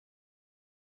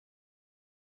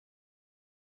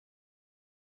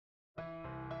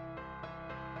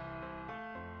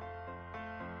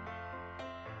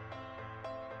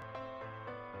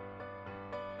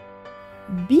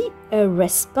Be a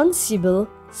responsible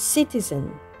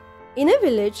citizen. In a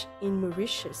village in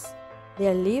Mauritius,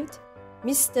 there lived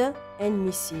Mr. and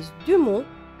Mrs. Dumont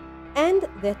and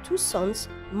their two sons,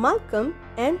 Malcolm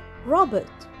and Robert.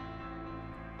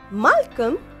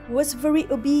 Malcolm was very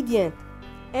obedient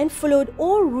and followed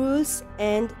all rules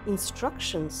and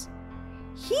instructions.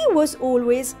 He was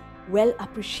always well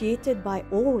appreciated by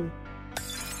all.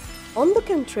 On the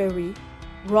contrary,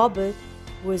 Robert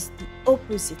was the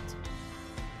opposite.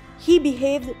 He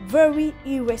behaved very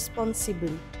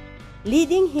irresponsibly,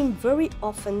 leading him very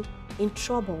often in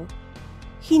trouble.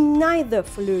 He neither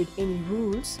followed any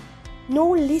rules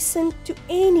nor listened to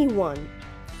anyone.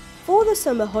 For the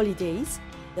summer holidays,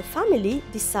 the family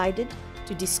decided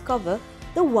to discover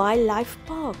the wildlife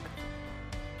park.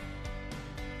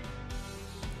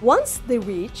 Once they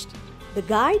reached, the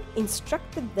guide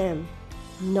instructed them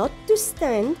not to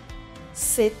stand,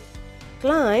 sit,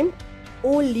 climb,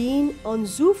 or lean on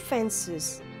zoo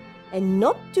fences, and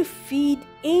not to feed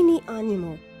any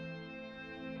animal.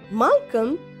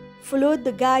 Malcolm followed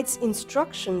the guide's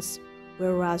instructions,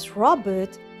 whereas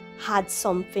Robert had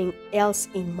something else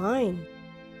in mind.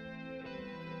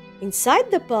 Inside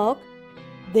the park,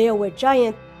 there were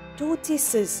giant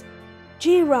tortoises,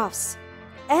 giraffes,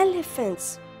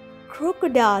 elephants,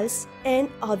 crocodiles, and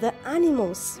other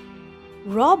animals.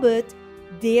 Robert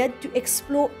dared to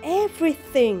explore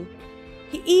everything.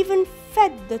 He even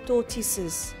fed the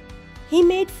tortoises. He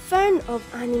made fun of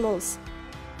animals,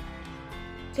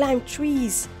 climbed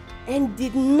trees, and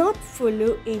did not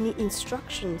follow any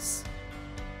instructions.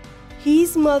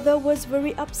 His mother was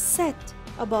very upset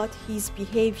about his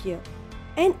behavior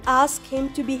and asked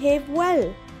him to behave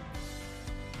well.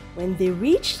 When they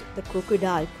reached the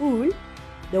crocodile pool,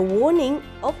 the warning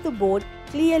of the board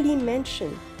clearly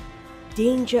mentioned,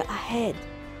 "Danger ahead.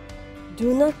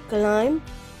 Do not climb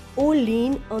or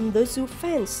lean on the zoo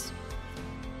fence."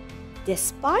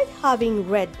 Despite having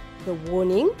read the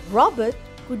warning, Robert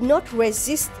could not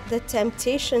resist the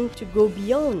temptation to go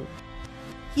beyond.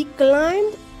 He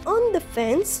climbed on the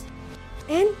fence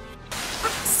and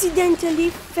accidentally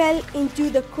fell into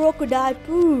the crocodile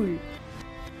pool.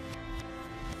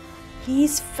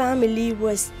 His family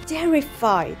was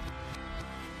terrified.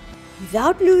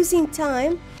 Without losing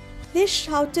time, they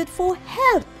shouted for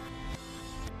help.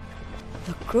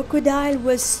 The crocodile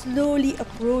was slowly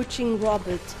approaching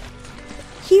Robert.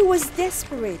 He was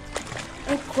desperate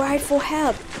and cried for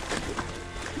help.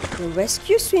 The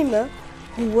rescue swimmer,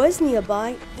 who was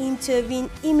nearby, intervened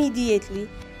immediately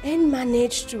and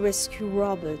managed to rescue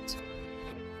Robert.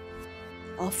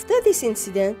 After this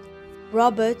incident,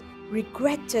 Robert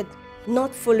regretted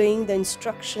not following the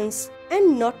instructions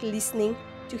and not listening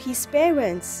to his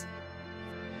parents.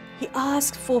 He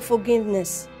asked for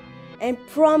forgiveness and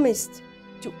promised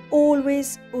to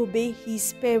always obey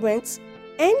his parents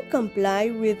and comply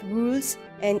with rules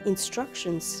and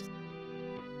instructions.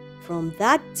 From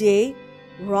that day,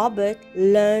 Robert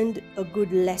learned a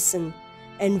good lesson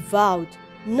and vowed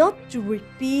not to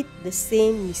repeat the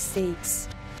same mistakes.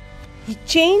 He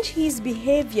changed his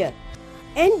behavior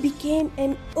and became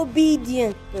an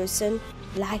obedient person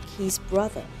like his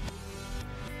brother.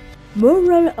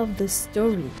 Moral of the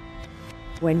story: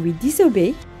 when we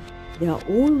disobey, there are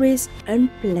always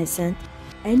unpleasant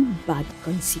and bad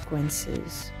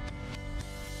consequences.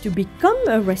 To become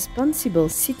a responsible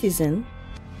citizen,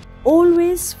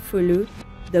 always follow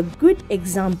the good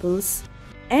examples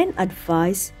and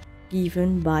advice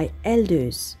given by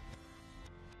elders.